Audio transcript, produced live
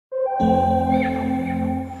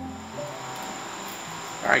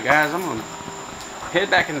Alright guys, I'm gonna head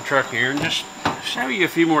back in the truck here and just show you a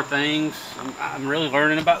few more things. I'm really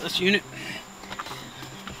learning about this unit,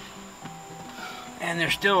 and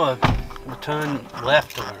there's still a ton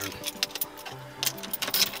left to learn.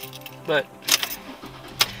 But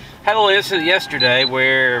I had a little incident yesterday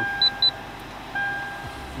where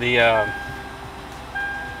the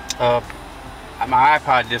my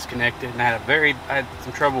iPod disconnected, and I had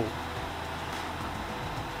some trouble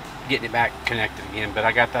getting it back connected again, but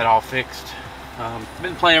I got that all fixed.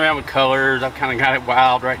 Been playing around with colors. I've kind of got it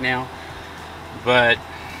wild right now, but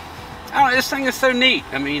I don't know, this thing is so neat.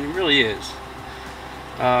 I mean, it really is.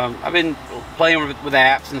 I've been playing with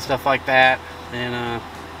apps and stuff like that, and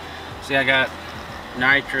see, I got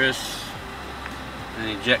nitrous and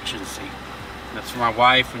ejection seat. That's for my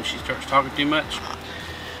wife when she starts talking too much.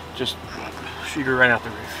 Just shoot her right out the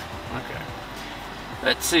roof. Okay.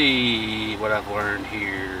 Let's see what I've learned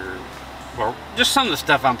here. Well, just some of the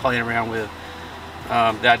stuff I'm playing around with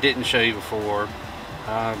that I didn't show you before.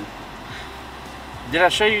 Did I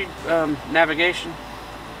show you navigation?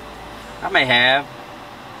 I may have.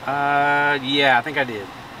 Yeah, I think I did.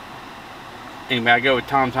 Anyway, I go with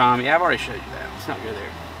TomTom. Yeah, I've already showed you that. Let's not go there.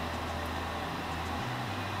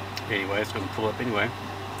 Anyway, it's going to pull up anyway.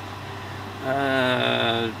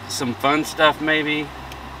 Some fun stuff maybe.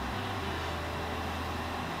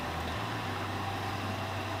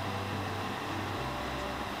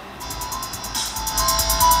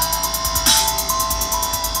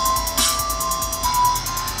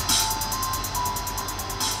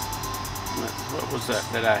 What was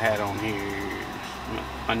that I had on here?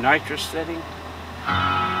 A nitrous setting? No,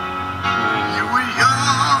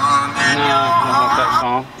 I don't want that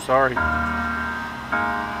song. Sorry.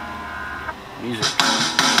 Music.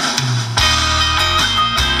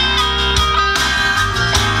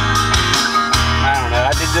 I don't know.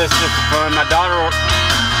 I did this just for fun. My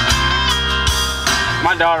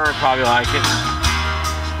daughter would probably like it.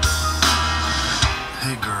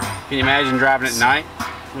 Hey girl. Can you imagine driving at night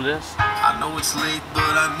with this? I know it's late,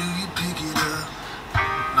 but I knew you'd pick it up.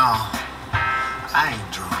 No, I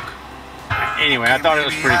ain't drunk. Anyway, I thought it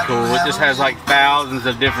was pretty cool. It just has like thousands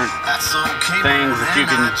of different things that you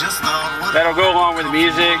can, that'll go along with the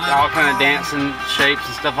music, all kind of dancing shapes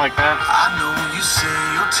and stuff like that. I know you say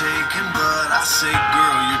you're taking, but I say,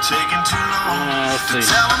 girl, you're taking too long. Let's see.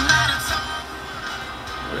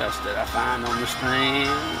 What else did I find on this thing?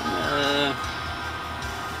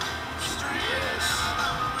 GPS.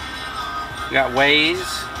 We got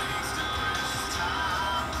Waze.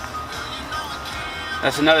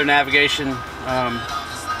 That's another navigation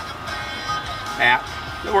app.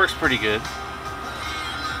 It works pretty good.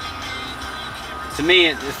 To me,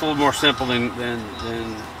 it's a little more simple than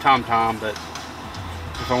TomTom, but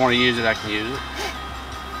if I want to use it, I can use it.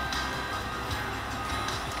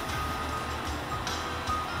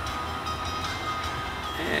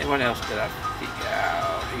 And what else did I pick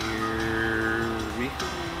out here?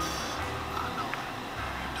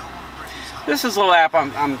 This is a little app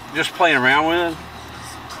I'm just playing around with.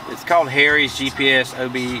 It's called Harry's GPS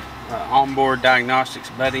OB Onboard Diagnostics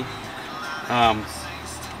Buddy. I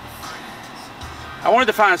wanted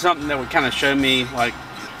to find something that would kind of show me, like,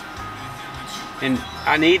 and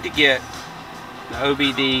I need to get the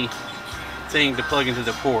OBD thing to plug into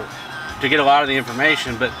the port to get a lot of the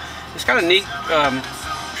information, but it's got a neat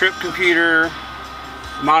trip computer,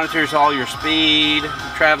 monitors all your speed,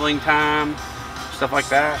 traveling time, stuff like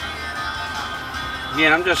that.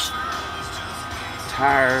 Again, I'm just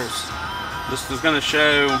tires. This is going to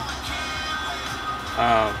show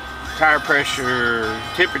tire pressure,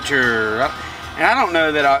 temperature, and I don't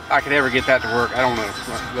know that I could ever get that to work. I don't know,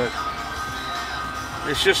 but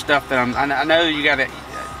it's just stuff that I know you got to.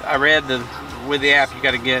 I read with the app you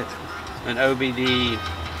got to get an OBD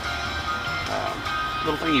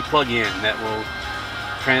little thing you plug in that will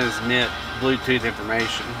transmit Bluetooth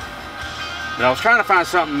information. But I was trying to find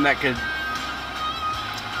something that could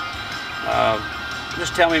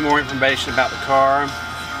just tell me more information about the car.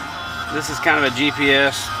 This is kind of a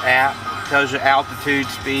GPS app. It tells you altitude,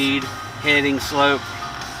 speed, heading, slope.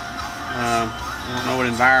 I don't know what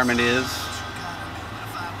environment is.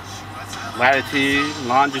 Latitude,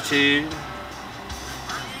 longitude,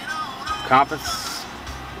 compass.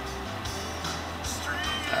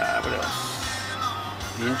 What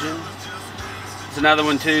else? Engine. It's another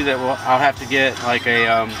one too that I'll have to get, like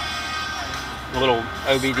a little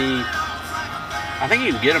OBD. I think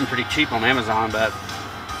you can get them pretty cheap on Amazon, but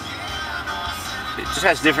it just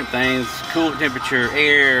has different things: coolant temperature,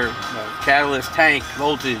 air, catalyst, tank,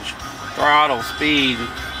 voltage, throttle, speed,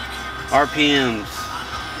 RPMs,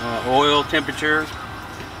 oil temperature,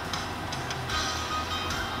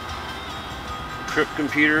 trip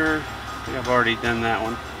computer. I think I've already done that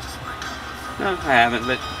one. No, I haven't,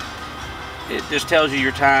 but it just tells you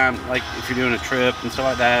your time, like if you're doing a trip and stuff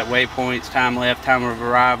like that, waypoints, time left, time of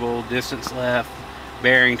arrival, distance left,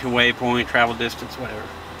 bearing to waypoint, travel distance, whatever.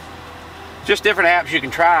 Just different apps you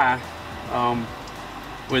can try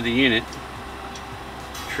with the unit.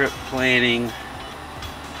 Trip planning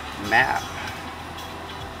map.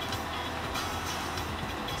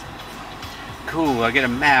 Cool, I get a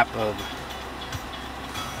map of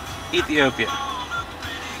Ethiopia.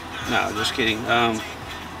 No, just kidding.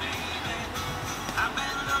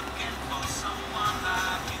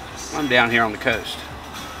 I'm down here on the coast,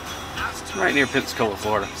 right near Pensacola,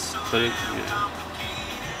 Florida. So, you know,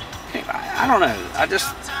 I don't know.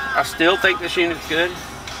 I still think this unit's good.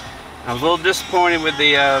 I was a little disappointed with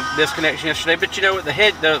the disconnection yesterday, but you know what?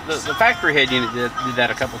 The factory head unit did that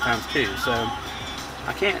a couple times too. So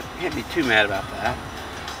I can't be too mad about that.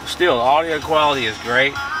 Still, audio quality is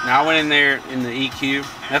great. Now I went in there in the EQ.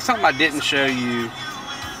 That's something I didn't show you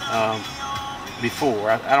before.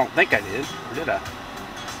 I don't think I did, or did I?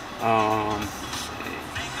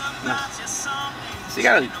 Let's see. No. So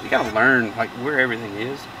you gotta learn like where everything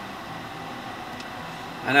is.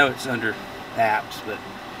 I know it's under apps, but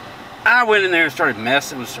I went in there and started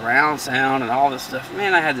messing with surround sound and all this stuff.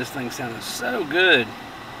 Man, I had this thing sounding so good,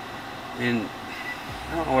 and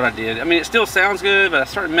I don't know what I did. I mean, it still sounds good, but I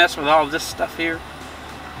started messing with all of this stuff here.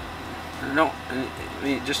 I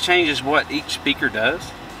mean, it just changes what each speaker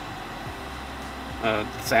does. The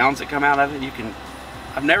sounds that come out of it,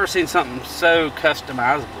 I've never seen something so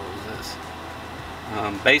customizable as this.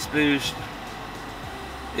 Bass boost.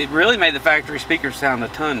 It really made the factory speakers sound a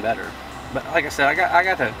ton better. But like I said, I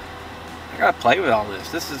gotta play with all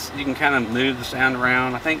this. You can kind of move the sound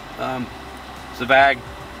around. I think Zavag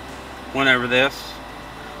went over this.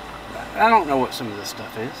 I don't know what some of this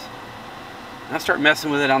stuff is. When I start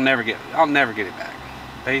messing with it, I'll never get it back.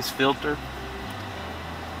 Bass filter.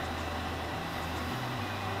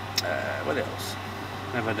 What else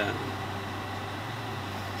have I done?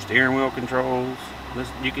 Steering wheel controls.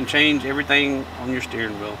 You can change everything on your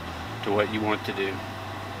steering wheel to what you want to do.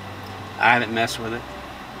 I haven't messed with it.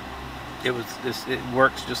 It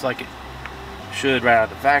works just like it should right out of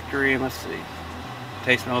the factory. And let's see. In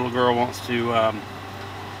case my little girl wants to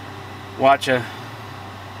watch an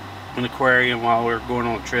aquarium while we're going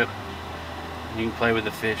on a trip, you can play with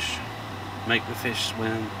the fish, make the fish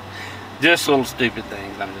swim. Just little stupid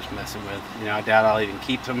things I'm just messing with. You know, I doubt I'll even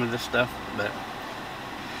keep some of this stuff, but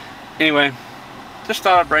anyway, just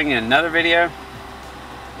thought I'd bring in another video.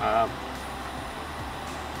 I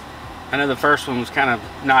know the first one was kind of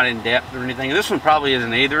not in depth or anything. This one probably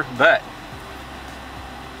isn't either, but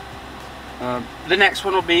the next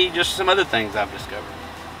one will be just some other things I've discovered.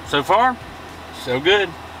 So far, so good.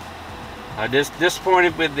 Just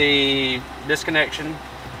disappointed with the disconnection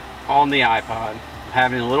on the iPod.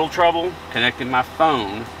 Having a little trouble connecting my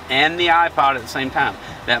phone and the iPod at the same time.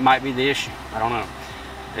 That might be the issue. I don't know.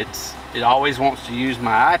 It always wants to use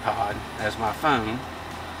my iPod as my phone,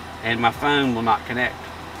 and my phone will not connect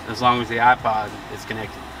as long as the iPod is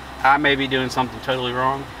connected. I may be doing something totally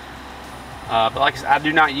wrong, but like I said, I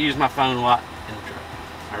do not use my phone a lot in the truck.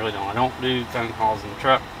 I really don't. I don't do phone calls in the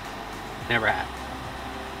truck. Never have.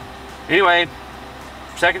 Anyway,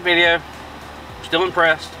 second video. Still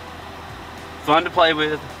impressed. Fun to play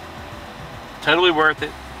with. Totally worth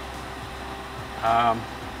it.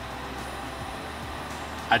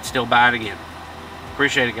 I'd still buy it again.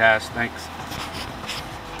 Appreciate it, guys. Thanks.